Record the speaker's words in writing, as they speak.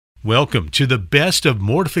Welcome to the best of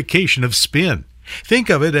mortification of spin.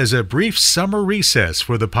 Think of it as a brief summer recess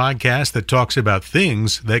for the podcast that talks about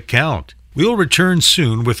things that count. We'll return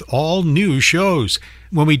soon with all new shows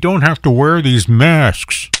when we don't have to wear these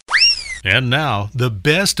masks. And now, the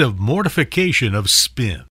best of mortification of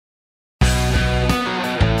spin.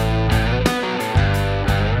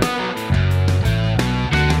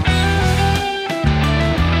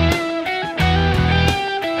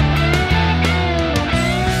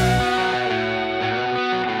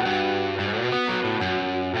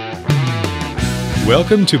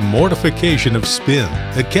 Welcome to Mortification of Spin,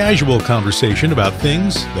 a casual conversation about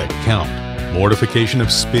things that count. Mortification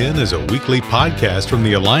of Spin is a weekly podcast from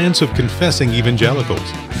the Alliance of Confessing Evangelicals.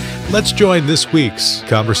 Let's join this week's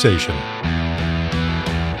conversation.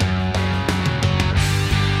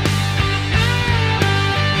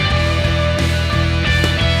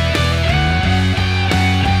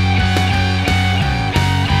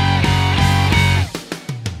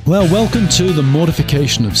 Well, welcome to the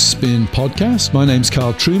Mortification of Spin podcast. My name's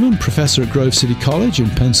Carl Truman, professor at Grove City College in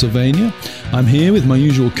Pennsylvania. I'm here with my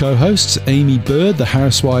usual co-hosts, Amy Bird, the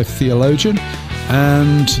housewife theologian,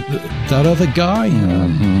 and that other guy,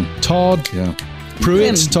 Todd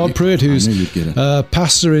Pruitt. Todd Pruitt, who's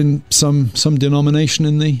pastor in some denomination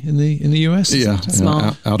in the US. Yeah,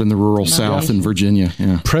 out in the rural South in Virginia.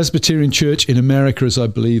 Yeah. Presbyterian Church in America is, I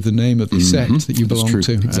believe, the name of the sect that you belong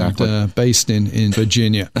to. Exactly. And, based in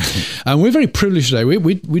Virginia. And we're very privileged today.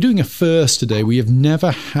 We're doing a first today. We have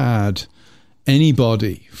never had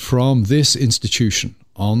anybody from this institution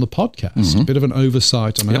on the podcast. A bit of an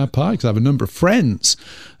oversight on our part, because I have a number of friends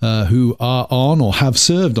who are on or have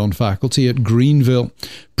served on faculty at Greenville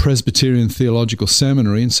Presbyterian Theological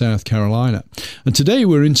Seminary in South Carolina. And today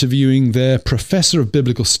we're interviewing their professor of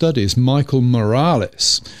biblical studies, Michael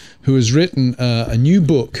Morales, who has written a new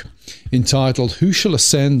book entitled Who Shall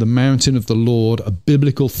Ascend the Mountain of the Lord? A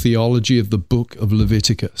Biblical Theology of the Book of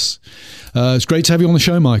Leviticus. It's great to have you on the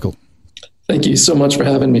show, Michael. Thank you so much for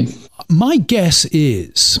having me. My guess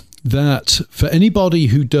is that for anybody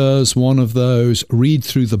who does one of those read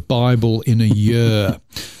through the Bible in a year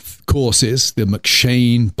courses, the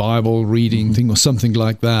McShane Bible reading thing or something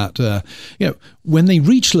like that, when they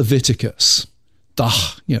reach Leviticus, the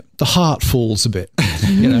heart falls a bit.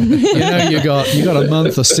 You got a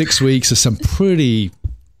month or 6 weeks of some pretty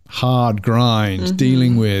hard grind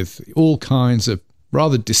dealing with all kinds of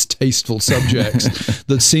rather distasteful subjects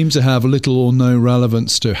that seem to have little or no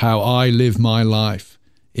relevance to how I live my life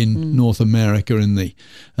in North America in the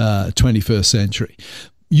 21st century.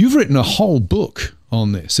 You've written a whole book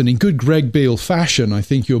on this, and in good Greg Beale fashion, I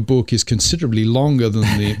think your book is considerably longer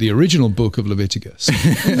than the original book of Leviticus.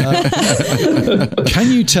 Can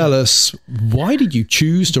you tell us, why did you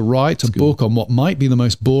choose to write a book on what might be the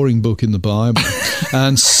most boring book in the Bible?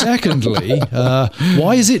 And secondly,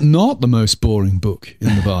 why is it not the most boring book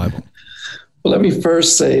in the Bible? Well, let me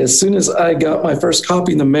first say, as soon as I got my first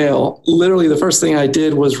copy in the mail, literally the first thing I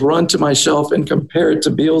did was run to my shelf and compare it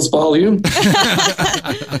to Beale's volume.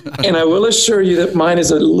 And I will assure you that mine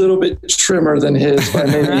is a little bit trimmer than his by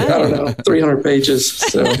maybe, 300 pages.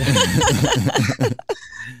 So,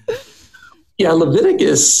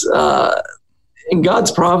 Leviticus, in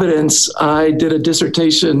God's providence, I did a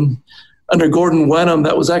dissertation under Gordon Wenham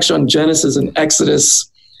that was actually on Genesis and Exodus.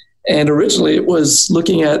 And originally it was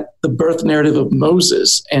looking at the birth narrative of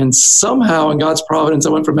Moses. And somehow in God's providence,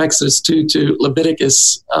 I went from Exodus 2 to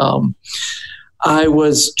Leviticus. I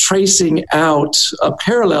was tracing out a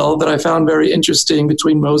parallel that I found very interesting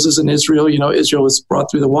between Moses and Israel. Israel was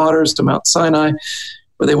brought through the waters to Mount Sinai,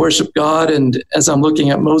 where they worship God. And as I'm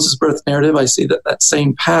looking at Moses' birth narrative, I see that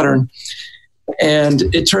same pattern. And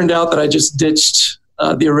it turned out that I just ditched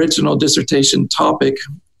the original dissertation topic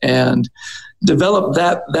and developed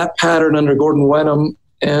that pattern under Gordon Wenham.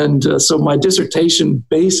 And so my dissertation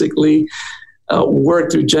basically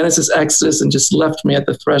worked through Genesis, Exodus, and just left me at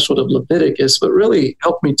the threshold of Leviticus, but really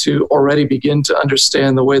helped me to already begin to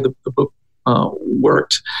understand the way the book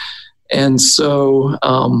worked. And so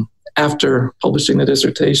after publishing the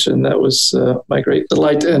dissertation, that was my great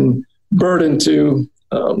delight and burden to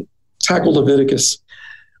tackle Leviticus.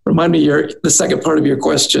 Remind me the second part of your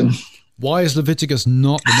question. Why is Leviticus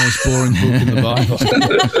not the most boring book in the Bible?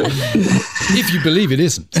 If you believe it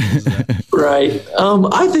isn't. Right.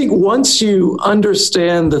 I think once you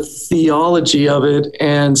understand the theology of it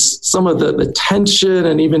and some of the tension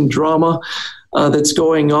and even drama that's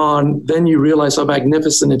going on, then you realize how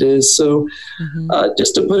magnificent it is. So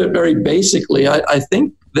just to put it very basically, I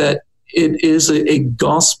think that it is a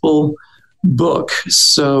gospel book.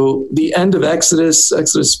 So the end of Exodus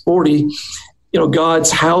 40,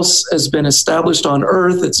 God's house has been established on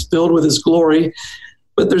earth. It's filled with his glory.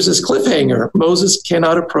 But there's this cliffhanger. Moses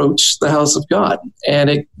cannot approach the house of God. And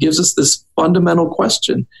it gives us this fundamental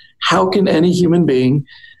question. How can any human being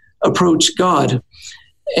approach God?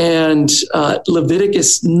 And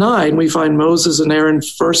Leviticus 9, we find Moses and Aaron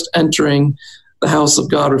first entering the house of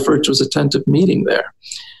God, referred to as a tent of meeting there.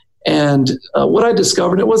 And what I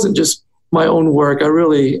discovered, it wasn't just my own work.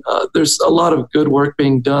 There's a lot of good work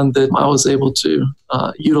being done that I was able to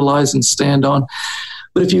utilize and stand on.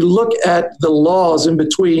 But if you look at the laws in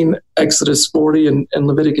between Exodus 40 and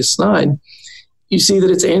Leviticus 9, you see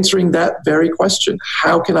that it's answering that very question.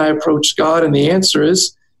 How can I approach God? And the answer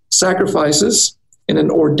is sacrifices and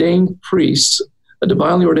an ordained priest, a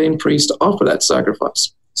divinely ordained priest, to offer that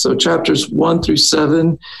sacrifice. So chapters 1 through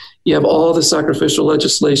 7, you have all the sacrificial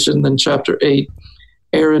legislation. Then chapter 8,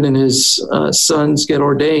 Aaron and his sons get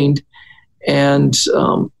ordained. And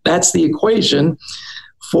that's the equation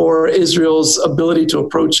for Israel's ability to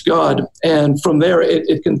approach God. And from there,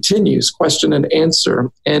 it continues, question and answer.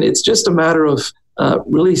 And it's just a matter of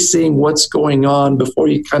really seeing what's going on before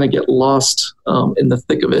you kind of get lost in the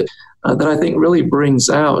thick of it. That I think really brings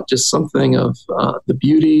out just something of the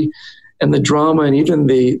beauty and the drama and even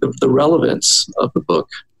the relevance of the book.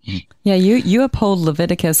 Yeah, you uphold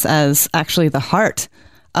Leviticus as actually the heart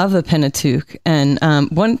of the Pentateuch. And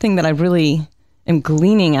one thing that I really am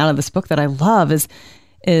gleaning out of this book that I love is,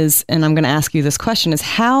 and I'm going to ask you this question, is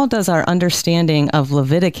how does our understanding of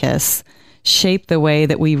Leviticus shape the way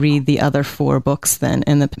that we read the other 4 books then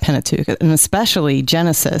in the Pentateuch, and especially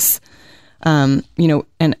Genesis, and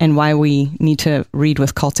why we need to read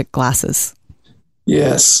with cultic glasses?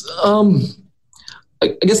 Yes. I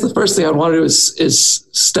guess the first thing I want to do is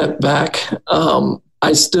step back.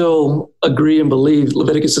 I still agree and believe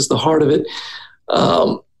Leviticus is the heart of it.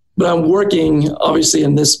 But I'm working, obviously,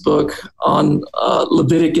 in this book on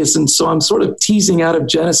Leviticus. And so I'm sort of teasing out of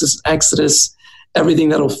Genesis, Exodus, everything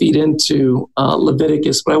that'll feed into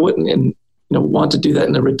Leviticus. But I wouldn't want to do that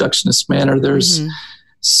in a reductionist manner. There's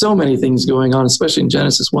so many things going on, especially in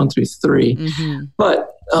Genesis 1 through 3. Mm-hmm. But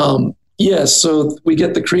yes, so we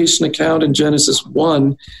get the creation account in Genesis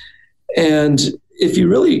 1. And if you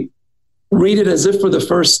really read it as if for the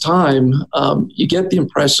first time, you get the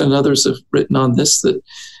impression, and others have written on this, that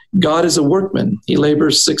God is a workman. He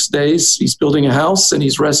labors 6 days. He's building a house, and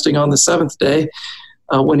he's resting on the 7th day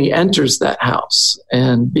when he enters that house.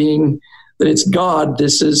 And being that it's God,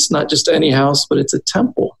 this is not just any house, but it's a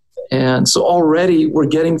temple. And so already we're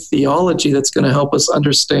getting theology that's going to help us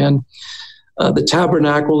understand the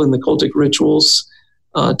tabernacle and the cultic rituals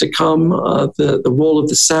to come, the role of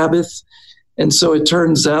the Sabbath. And so it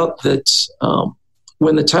turns out that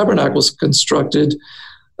when the tabernacle was constructed,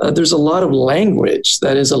 there's a lot of language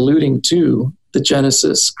that is alluding to the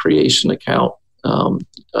Genesis creation account.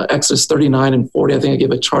 Exodus 39 and 40, I think I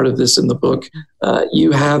give a chart of this in the book.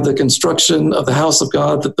 You have the construction of the house of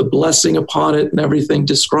God, the blessing upon it and everything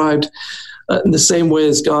described in the same way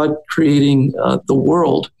as God creating the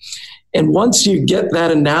world. And once you get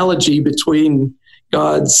that analogy between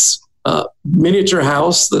God's miniature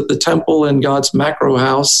house, the temple, and God's macro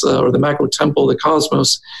house, or the macro temple, the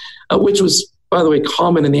cosmos, which was, by the way,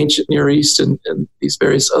 common in the ancient Near East and these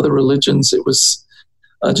various other religions. It was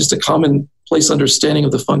just a commonplace understanding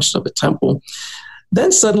of the function of a temple.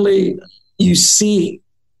 Then suddenly you see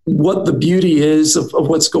what the beauty is of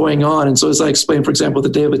what's going on. And so as I explained, for example, the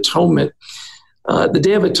Day of Atonement, the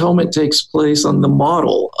Day of Atonement takes place on the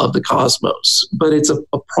model of the cosmos, but it's a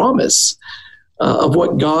promise of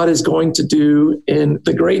what God is going to do in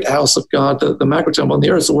the great house of God, the macro temple on the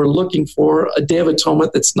earth. So we're looking for a Day of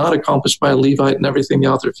Atonement that's not accomplished by a Levite and everything the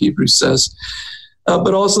author of Hebrews says.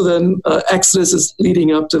 But also then Exodus is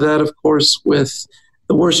leading up to that, of course, with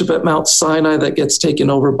the worship at Mount Sinai that gets taken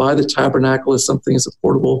over by the tabernacle as something as a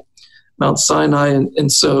portable Mount Sinai.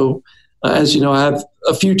 And so, as you know, I have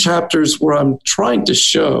a few chapters where I'm trying to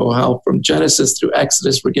show how from Genesis through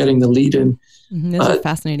Exodus, we're getting the lead-in. Those are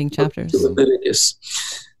fascinating chapters. Leviticus.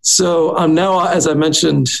 So I'm now, as I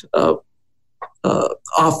mentioned, off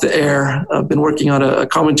the air, I've been working on a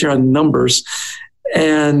commentary on Numbers.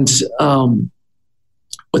 And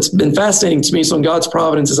what's been fascinating to me, so in God's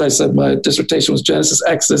providence, as I said, my dissertation was Genesis,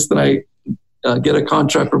 Exodus, then I get a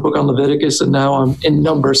contract for a book on Leviticus, and now I'm in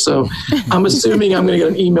Numbers. So I'm assuming I'm going to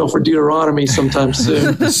get an email for Deuteronomy sometime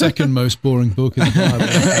soon. The second most boring book in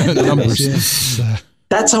the Bible. Numbers. Yes.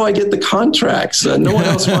 That's how I get the contracts. No one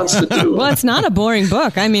else wants to do it. Well, it's not a boring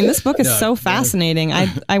book. I mean, this book is so fascinating.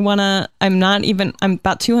 I'm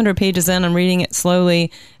about 200 pages in. I'm reading it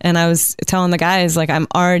slowly. And I was telling the guys, like, I'm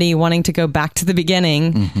already wanting to go back to the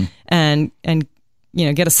beginning and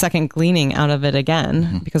get a second gleaning out of it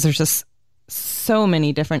again, because there's just so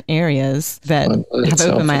many different areas that have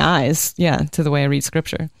opened my eyes, to the way I read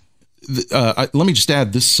Scripture. Let me just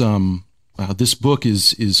add this: this book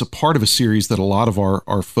is a part of a series that a lot of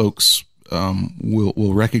our folks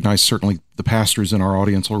will recognize. Certainly, the pastors in our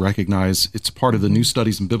audience will recognize. It's part of the New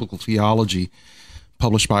Studies in Biblical Theology,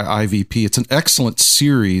 published by IVP. It's an excellent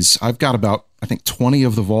series. I've got about, I think, 20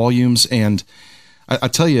 of the volumes, and I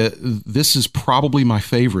tell you, this is probably my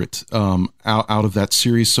favorite out of that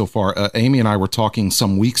series so far. Amy and I were talking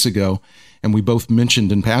some weeks ago, and we both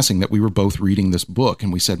mentioned in passing that we were both reading this book,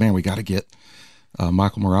 and we said, man, we got to get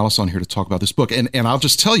Michael Morales on here to talk about this book. And I'll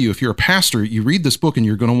just tell you, if you're a pastor, you read this book and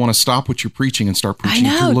you're going to want to stop what you're preaching and start preaching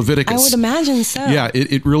through Leviticus. I would imagine so. Yeah,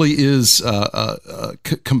 it really is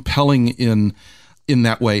compelling in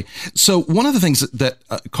that way. So one of the things that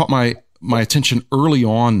caught my attention early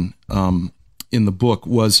on in the book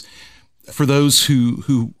was, for those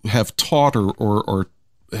who have taught or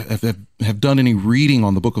have done any reading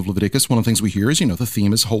on the book of Leviticus, one of the things we hear is, the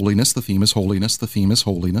theme is holiness, the theme is holiness, the theme is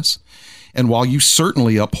holiness. And while you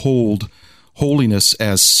certainly uphold holiness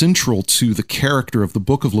as central to the character of the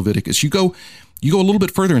book of Leviticus, you go a little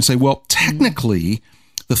bit further and say, well, technically,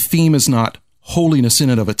 the theme is not holiness in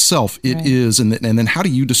and of itself. It is, and then how do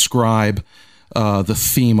you describe the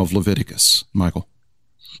theme of Leviticus, Michael?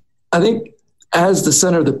 I think as the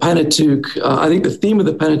center of the Pentateuch, I think the theme of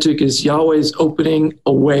the Pentateuch is Yahweh's opening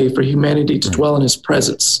a way for humanity to dwell in his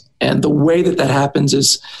presence. And the way that happens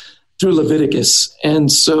is through Leviticus. And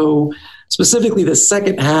so specifically the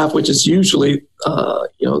second half, which is usually,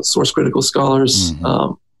 source critical scholars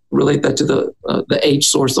relate that to the H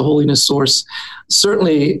source, the holiness source.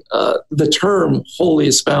 Certainly the term holy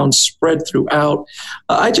is found spread throughout.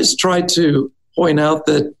 I just tried to point out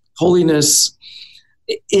that holiness,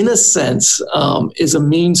 in a sense, is a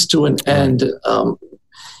means to an end.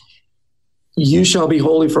 You shall be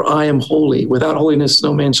holy, for I am holy. Without holiness,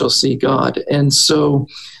 no man shall see God. And so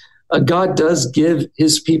God does give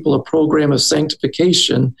his people a program of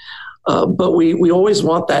sanctification, but we always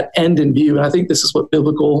want that end in view. And I think this is what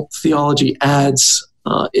biblical theology adds,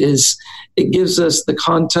 is it gives us the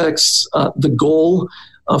context, the goal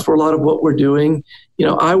for a lot of what we're doing.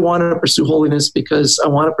 I want to pursue holiness because I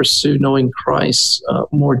want to pursue knowing Christ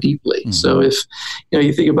more deeply. Mm-hmm. So if,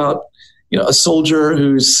 you think about, a soldier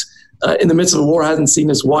who's in the midst of a war, hasn't seen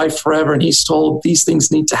his wife forever, and he's told these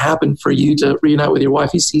things need to happen for you to reunite with your wife,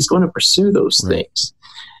 he's going to pursue those things.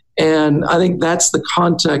 And I think that's the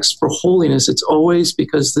context for holiness. It's always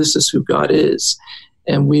because this is who God is,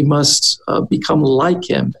 and we must become like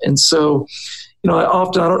him. And so, I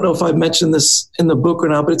don't know if I've mentioned this in the book or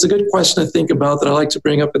not, but it's a good question to think about that I like to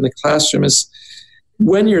bring up in the classroom is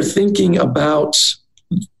when you're thinking about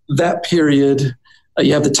that period,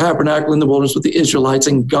 you have the tabernacle in the wilderness with the Israelites,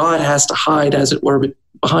 and God has to hide, as it were,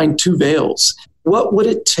 behind two veils. What would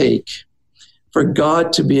it take for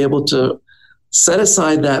God to be able to set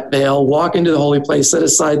aside that veil, walk into the holy place, set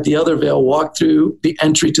aside the other veil, walk through the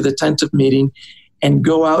entry to the tent of meeting, and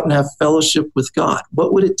go out and have fellowship with God?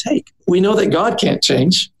 What would it take? We know that God can't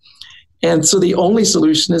change. And so the only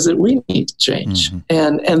solution is that we need to change.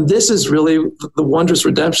 Mm-hmm. And this is really the wondrous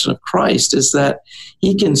redemption of Christ, is that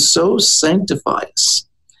he can so sanctify us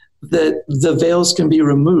that the veils can be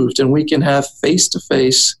removed and we can have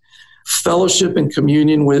face-to-face fellowship and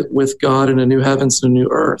communion with God in a new heavens and a new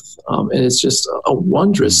earth. And it's just a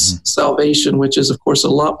wondrous salvation, which is, of course, a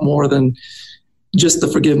lot more than just the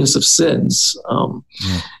forgiveness of sins.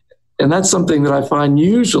 And that's something that I find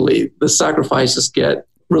usually the sacrifices get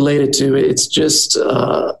related to. It's just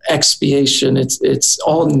expiation. It's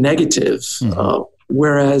all negative.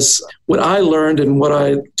 Whereas what I learned and what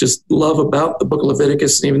I just love about the book of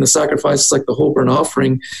Leviticus and even the sacrifices like the whole burnt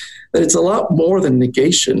offering, that it's a lot more than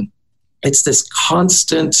negation. It's this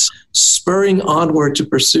constant spurring onward to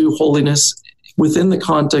pursue holiness within the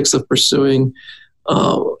context of pursuing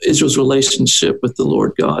Israel's relationship with the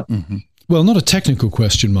Lord God. Mm-hmm. Well, not a technical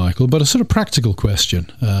question, Michael, but a sort of practical question.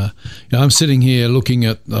 I'm sitting here looking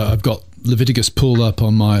at, I've got Leviticus pulled up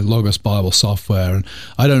on my Logos Bible software, and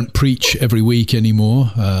I don't preach every week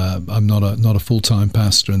anymore. I'm not a full-time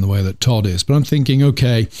pastor in the way that Todd is, but I'm thinking,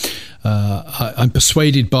 okay, I'm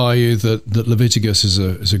persuaded by you that Leviticus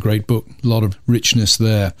is a great book, a lot of richness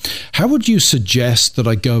there. How would you suggest that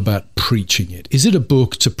I go about preaching it? Is it a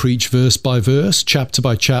book to preach verse by verse, chapter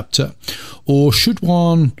by chapter, or should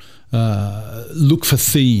one look for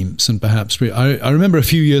themes and perhaps I remember a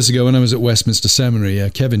few years ago when I was at Westminster Seminary,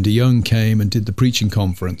 Kevin DeYoung came and did the preaching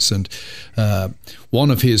conference, and one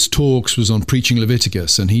of his talks was on preaching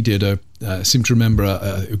Leviticus, and he did a seem to remember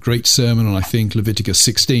a great sermon on, I think, Leviticus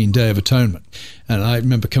 16, Day of Atonement. And I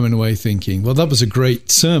remember coming away thinking, well, that was a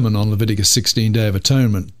great sermon on Leviticus 16, Day of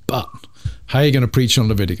Atonement, but how are you going to preach on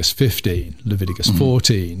Leviticus 15, Leviticus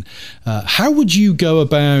 14? How would you go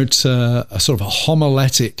about a sort of a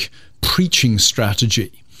homiletic preaching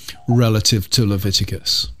strategy relative to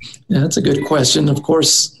Leviticus? Yeah, that's a good question. Of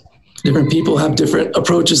course, different people have different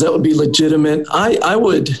approaches that would be legitimate. I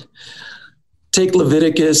would take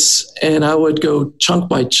Leviticus and I would go chunk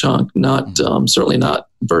by chunk, not certainly not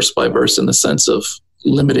verse by verse in the sense of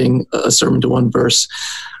limiting a sermon to one verse.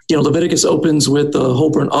 Leviticus opens with the whole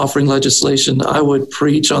burnt offering legislation. I would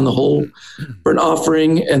preach on the whole burnt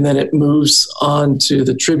offering, and then it moves on to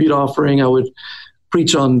the tribute offering. I would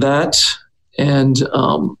preach on that, and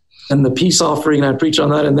the peace offering, I'd preach on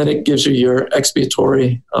that, and then it gives you your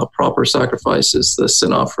expiatory proper sacrifices, the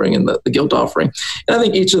sin offering and the guilt offering. And I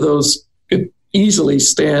think each of those could easily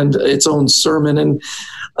stand its own sermon. And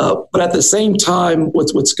but at the same time,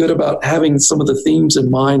 what's good about having some of the themes in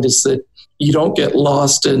mind is that you don't get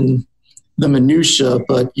lost in the minutia,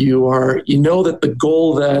 but you know that the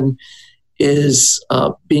goal then is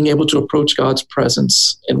being able to approach God's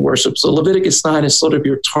presence in worship. So Leviticus 9 is sort of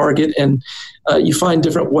your target, and you find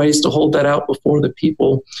different ways to hold that out before the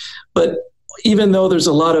people. But even though there's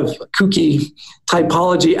a lot of kooky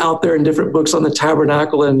typology out there in different books on the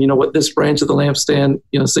tabernacle and, what this branch of the lampstand,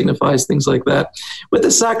 signifies, things like that, with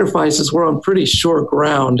the sacrifices, we're on pretty sure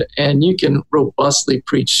ground, and you can robustly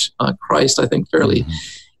preach Christ, I think, fairly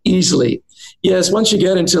easily. Yes, once you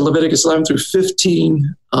get into Leviticus 11 through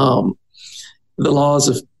 15, the laws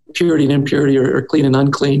of purity and impurity or clean and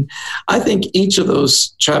unclean, I think each of those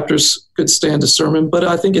chapters could stand a sermon, but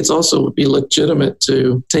I think it's also would be legitimate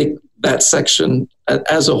to take that section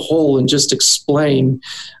as a whole and just explain.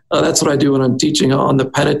 That's what I do when I'm teaching on the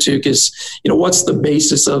Pentateuch is, what's the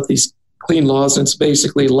basis of these clean laws? And it's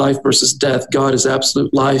basically life versus death. God is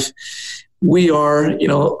absolute life. We are,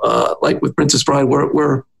 like with Princess Bride,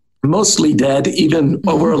 we're mostly dead, even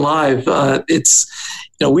while we're alive.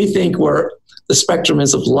 We think the spectrum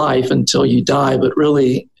is of life until you die, but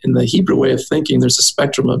really in the Hebrew way of thinking, there's a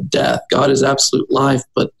spectrum of death. God is absolute life,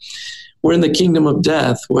 but we're in the kingdom of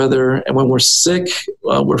death, and when we're sick,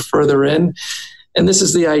 we're further in. And this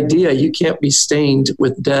is the idea. You can't be stained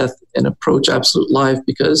with death and approach absolute life,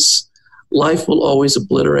 because life will always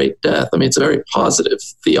obliterate death. I mean, it's a very positive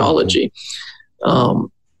theology.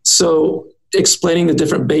 So explaining the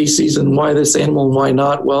different bases and why this animal and why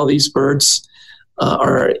not, well, these birds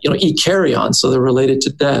are, eukaryon, so they're related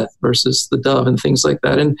to death versus the dove and things like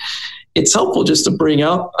that. And it's helpful just to bring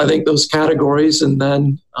out, I think, those categories and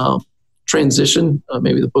then transition,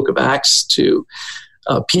 maybe the book of Acts to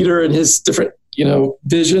Peter and his different,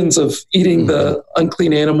 visions of eating the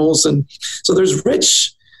unclean animals. And so there's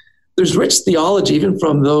rich theology, even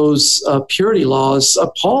from those purity laws.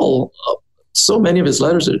 Paul, so many of his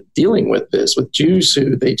letters are dealing with this, with Jews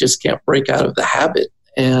who they just can't break out of the habit.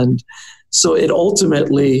 And so it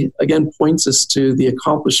ultimately, again, points us to the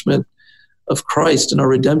accomplishment of Christ and our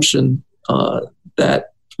redemption that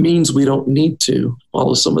means we don't need to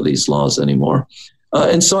follow some of these laws anymore.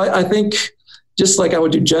 And so I think, just like I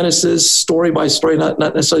would do Genesis story by story, not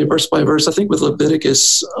necessarily verse by verse, I think with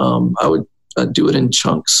Leviticus, I would do it in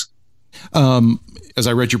chunks. As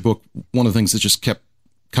I read your book, one of the things that just kept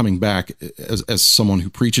coming back as someone who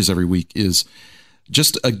preaches every week is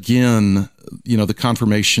just, again, the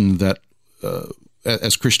confirmation that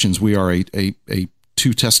as Christians, we are a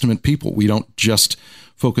Two Testament people. We don't just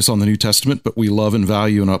focus on the New Testament, but we love and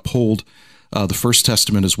value and uphold the First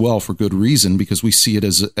Testament as well, for good reason, because we see it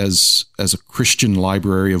as a Christian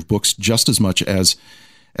library of books just as much as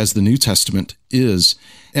the New Testament is.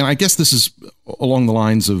 And I guess this is along the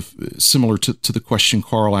lines of similar to the question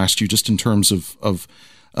Carl asked you, just in terms of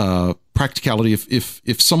practicality.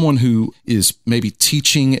 If someone who is maybe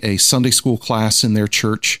teaching a Sunday school class in their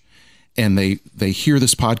church, and they hear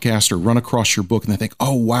this podcast or run across your book and they think,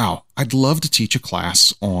 oh, wow, I'd love to teach a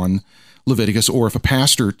class on Leviticus. Or if a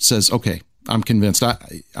pastor says, okay, I'm convinced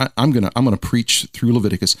I'm gonna preach through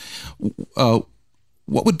Leviticus, what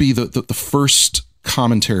would be the first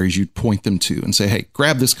commentaries you'd point them to and say, hey,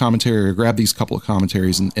 grab this commentary or grab these couple of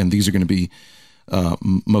commentaries, and these are going to be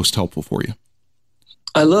most helpful for you?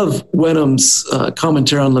 I love Wenham's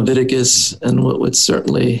commentary on Leviticus, and what would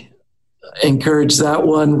certainly encourage that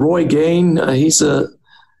one. Roy Gain, he's a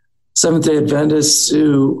Seventh-day Adventist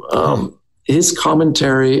who his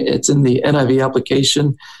commentary, it's in the NIV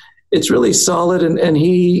application. It's really solid, and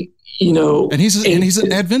he, and he's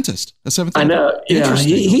an Adventist, a Seventh-day. I know, yeah.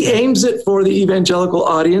 He aims it for the evangelical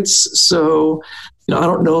audience. So, I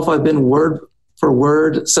don't know if I've been word for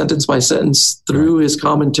word, sentence by sentence through his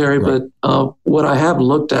commentary. Right. But what I have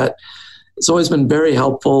looked at, it's always been very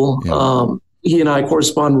helpful. Yeah. He and I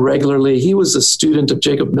correspond regularly. He was a student of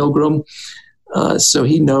Jacob Milgrom, so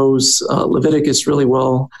he knows Leviticus really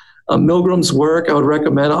well. Milgram's work, I would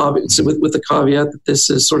recommend, obviously, with the caveat that this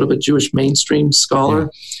is sort of a Jewish mainstream scholar.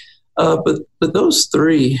 Yeah. But those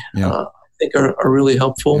three, I think, are really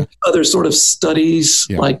helpful. Yeah. Other sort of studies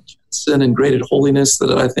like Sin and Graded Holiness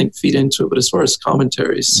that I think feed into it. But as far as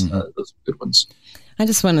commentaries, those are good ones. I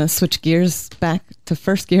just want to switch gears back to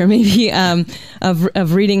first gear, maybe,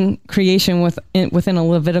 of reading creation within a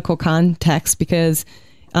Levitical context, because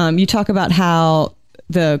you talk about how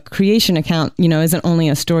the creation account, isn't only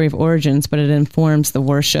a story of origins, but it informs the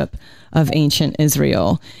worship of ancient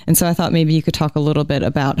Israel. And so I thought maybe you could talk a little bit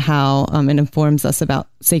about how it informs us about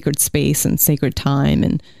sacred space and sacred time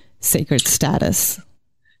and sacred status.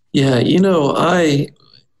 Yeah,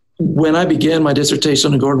 when I began my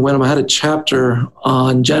dissertation on Gordon Wenham, I had a chapter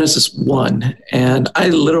on Genesis 1, and I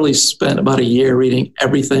literally spent about a year reading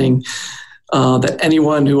everything that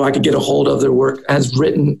anyone who I could get a hold of their work has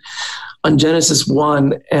written on Genesis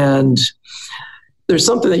 1. And there's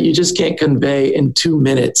something that you just can't convey in 2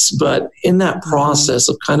 minutes. But in that process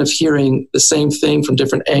of kind of hearing the same thing from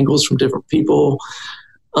different angles, from different people,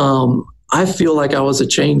 I feel like I was a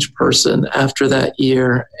changed person after that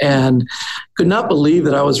year, and could not believe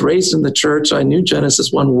that I was raised in the church. I knew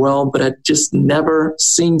Genesis 1 well, but I'd just never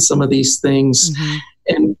seen some of these things. Mm-hmm.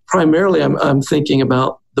 And primarily, I'm thinking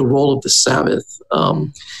about the role of the Sabbath.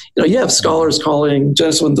 You have scholars calling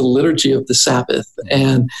Genesis 1 the liturgy of the Sabbath.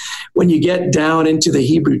 And when you get down into the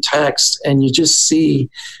Hebrew text and you just see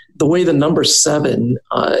the way the number 7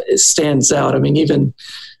 stands out, I mean,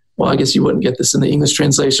 I guess you wouldn't get this in the English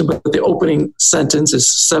translation, but the opening sentence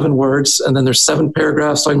is 7 words, and then there's 7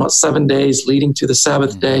 paragraphs talking about 7 days leading to the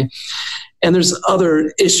Sabbath day. And there's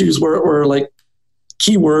other issues where like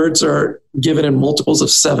keywords are given in multiples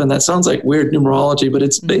of 7. That sounds like weird numerology, but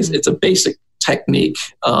it's it's a basic technique,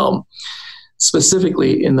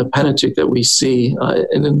 specifically in the Pentateuch that we see,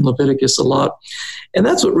 and in Leviticus a lot. And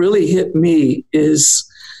that's what really hit me is,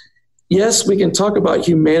 yes, we can talk about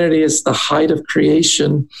humanity as the height of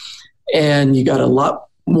creation, and you got a lot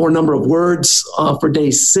more number of words for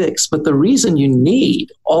day 6. But the reason you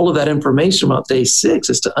need all of that information about day 6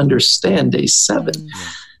 is to understand day 7.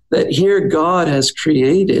 That here God has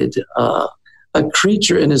created a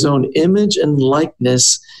creature in his own image and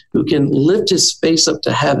likeness who can lift his face up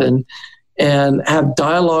to heaven and have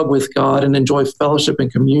dialogue with God and enjoy fellowship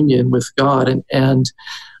and communion with God. And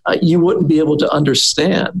you wouldn't be able to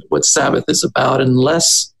understand what Sabbath is about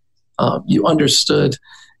unless you understood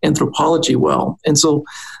anthropology well. And so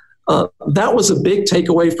that was a big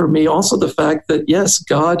takeaway for me. Also, the fact that, yes,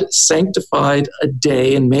 God sanctified a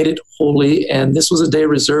day and made it holy, and this was a day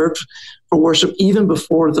reserved for worship even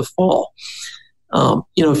before the fall.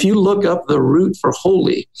 If you look up the root for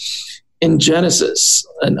holy in Genesis,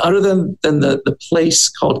 and other than the place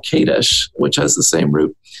called Kadesh, which has the same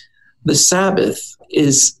root, the Sabbath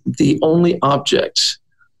is the only object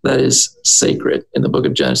that is sacred in the book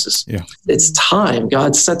of Genesis. Yeah. It's time.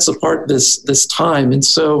 God sets apart this time. And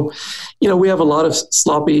so, we have a lot of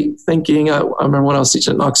sloppy thinking. I remember when I was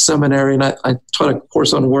teaching at Knox Seminary, and I taught a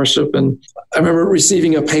course on worship, and I remember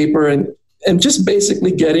receiving a paper and just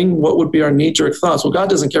basically getting what would be our knee-jerk thoughts. Well, God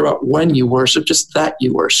doesn't care about when you worship, just that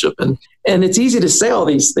you worship. And it's easy to say all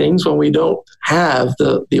these things when we don't have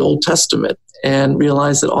the Old Testament and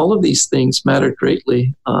realize that all of these things matter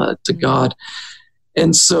greatly to God.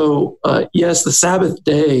 And so, yes, the Sabbath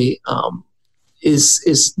day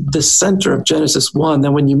is the center of Genesis 1.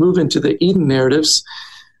 Then when you move into the Eden narratives,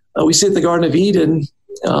 we see that the Garden of Eden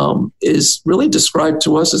is really described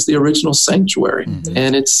to us as the original sanctuary,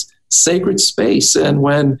 and it's sacred space. And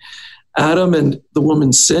when Adam and the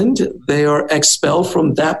woman sinned, they are expelled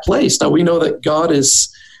from that place. Now, we know that God is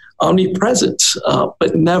omnipresent,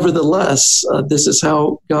 but nevertheless, this is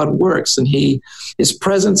how God works. And his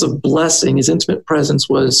presence of blessing, his intimate presence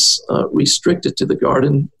was restricted to the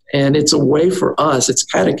garden. And it's a way for us, it's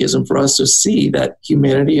catechism for us to see that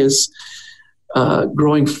humanity is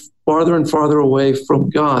growing farther and farther away from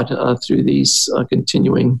God through these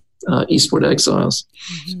continuing eastward exiles.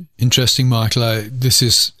 Interesting, Michael. This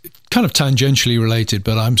is kind of tangentially related,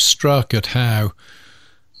 but I'm struck at how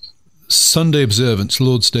Sunday observance,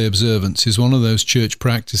 Lord's Day observance, is one of those church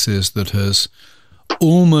practices that has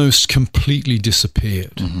almost completely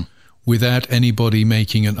disappeared without anybody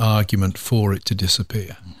making an argument for it to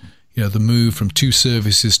disappear. The move from 2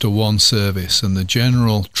 services to 1 service, and the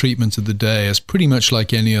general treatment of the day as pretty much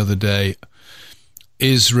like any other day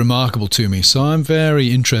is remarkable to me. So I'm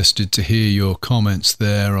very interested to hear your comments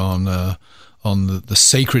there on the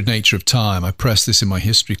sacred nature of time. I press this in my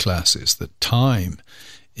history classes, that time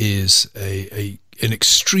is an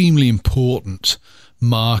extremely important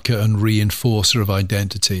marker and reinforcer of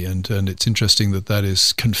identity, and it's interesting that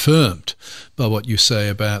is confirmed by what you say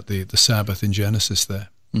about the Sabbath in Genesis there.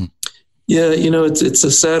 Yeah, it's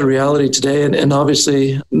a sad reality today, and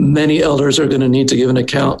obviously many elders are going to need to give an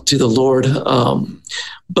account to the Lord.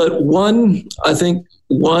 But one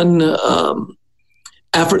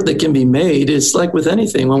effort that can be made is like with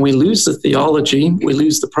anything. When we lose the theology, we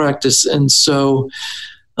lose the practice. And so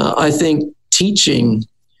I think teaching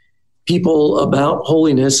people about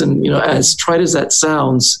holiness, and as trite as that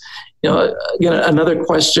sounds, again, another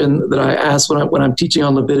question that I ask when I'm teaching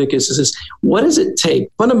on Leviticus is this: what does it take?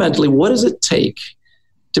 Fundamentally, what does it take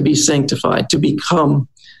to be sanctified, to become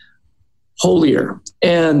holier?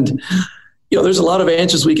 And there's a lot of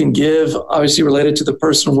answers we can give, obviously related to the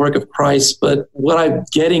personal work of Christ. But what I'm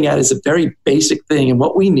getting at is a very basic thing, and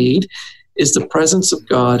what we need is the presence of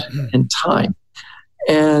God and time.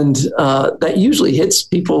 And that usually hits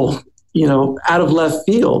people, out of left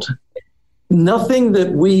field. Nothing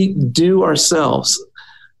that we do ourselves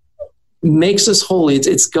makes us holy.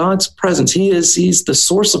 It's God's presence. He's the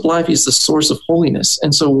source of life. He's the source of holiness.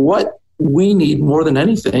 And so what we need more than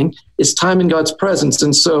anything is time in God's presence.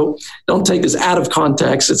 And so don't take this out of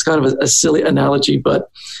context. It's kind of a silly analogy,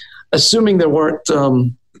 but assuming there weren't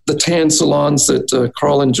the tan salons that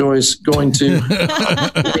Carl enjoys going to,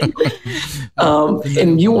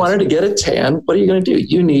 and you wanted to get a tan, what are you going to do?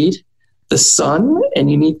 You need the sun, and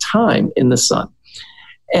you need time in the sun.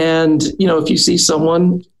 And, if you see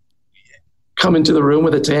someone come into the room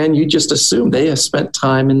with a tan, you just assume they have spent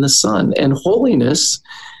time in the sun. And holiness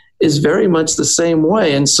is very much the same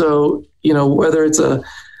way. And so, whether it's a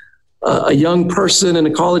young person in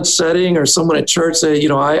a college setting or someone at church say,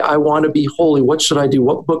 I want to be holy. What should I do?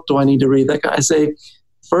 What book do I need to read? That guy, I say,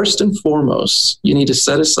 first and foremost, you need to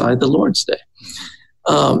set aside the Lord's Day.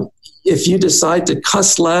 If you decide to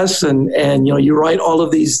cuss less and you write all of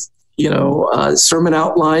these, sermon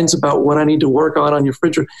outlines about what I need to work on your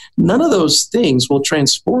refrigerator, none of those things will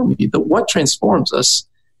transform you. What transforms us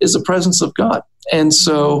is the presence of God. And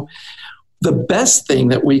so the best thing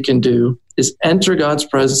that we can do is enter God's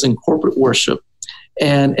presence in corporate worship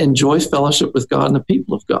and enjoy fellowship with God and the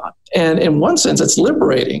people of God. And in one sense, it's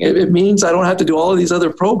liberating. It means I don't have to do all of these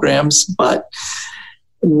other programs, but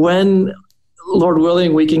when, Lord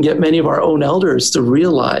willing, we can get many of our own elders to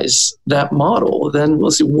realize that model, then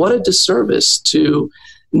we'll see what a disservice to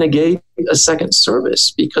negate a second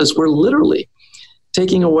service, because we're literally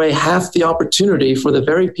taking away half the opportunity for the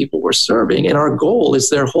very people we're serving. And our goal is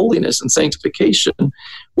their holiness and sanctification.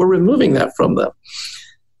 We're removing that from them.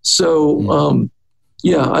 So,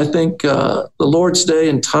 I think the Lord's Day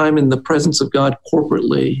and time in the presence of God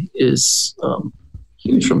corporately is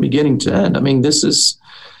huge from beginning to end. I mean, this is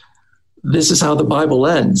how the Bible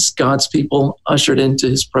ends. God's people ushered into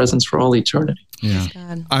his presence for all eternity. Yeah.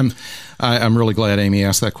 I'm really glad Amy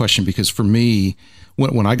asked that question, because for me,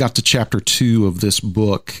 when I got to chapter 2 of this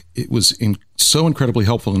book, it was so incredibly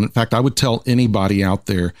helpful. And in fact, I would tell anybody out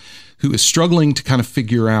there who is struggling to kind of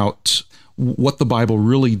figure out what the Bible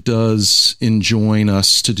really does enjoin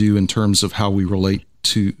us to do in terms of how we relate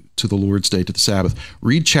to the Lord's Day, to the Sabbath,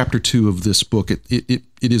 read chapter 2 of this book. It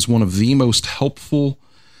is one of the most helpful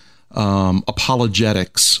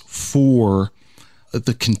apologetics for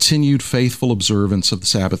the continued faithful observance of the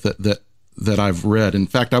Sabbath that I've read. In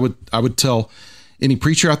fact, I would tell any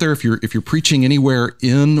preacher out there, if you're preaching anywhere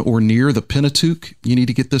in or near the Pentateuch, you need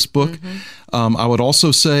to get this book. Mm-hmm. I would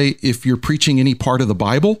also say, if you're preaching any part of the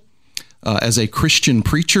Bible, as a Christian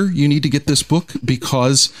preacher, you need to get this book,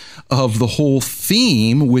 because of the whole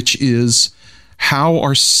theme, which is, how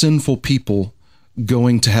are sinful people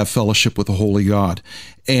going to have fellowship with the holy God?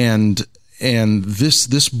 And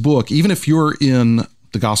this book, even if you're in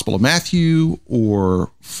the Gospel of Matthew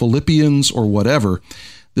or Philippians or whatever,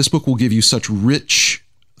 this book will give you such rich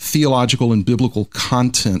theological and biblical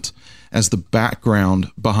content as the background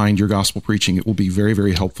behind your gospel preaching. It will be very,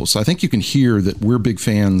 very helpful. So I think you can hear that we're big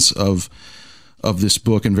fans of this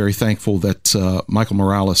book, and very thankful that Michael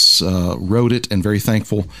Morales wrote it, and very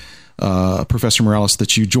thankful, Professor Morales,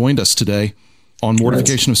 that you joined us today on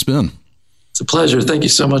Mortification of Spin. It's a pleasure. Thank you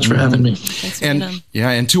so much for having me.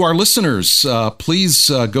 And to our listeners, please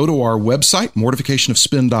go to our website,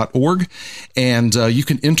 mortificationofspin.org, and you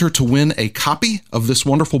can enter to win a copy of this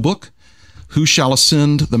wonderful book, Who Shall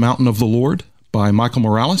Ascend the Mountain of the Lord? by Michael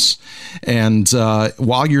Morales. And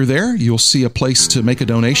while you're there, you'll see a place to make a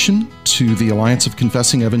donation to the Alliance of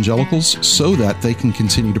Confessing Evangelicals so that they can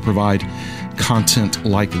continue to provide content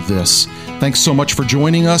like this. Thanks so much for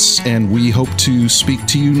joining us, and we hope to speak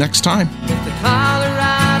to you next time. With the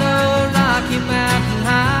Colorado Rocky Mountain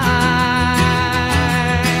High,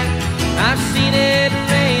 I've seen it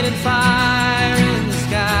rain and fire in the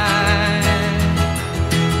sky.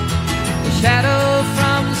 The shadow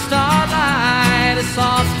from the starlight is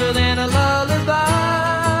softer than a lullaby.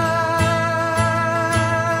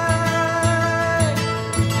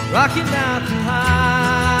 Rocky Mountain High,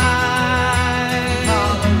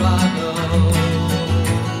 Colorado.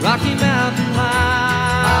 Rocky Mountain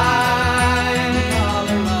High,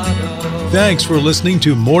 Colorado. Thanks for listening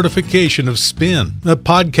to Mortification of Spin, a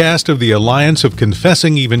podcast of the Alliance of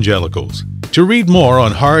Confessing Evangelicals. To read more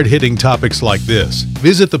on hard-hitting topics like this,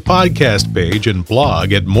 visit the podcast page and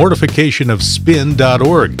blog at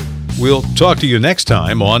mortificationofspin.org. We'll talk to you next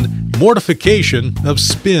time on Mortification of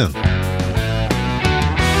Spin.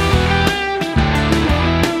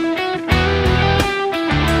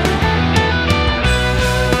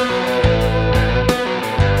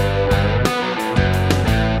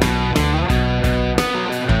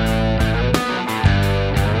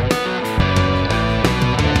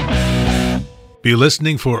 Be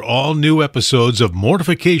listening for all new episodes of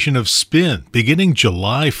Mortification of Spin beginning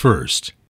July 1st.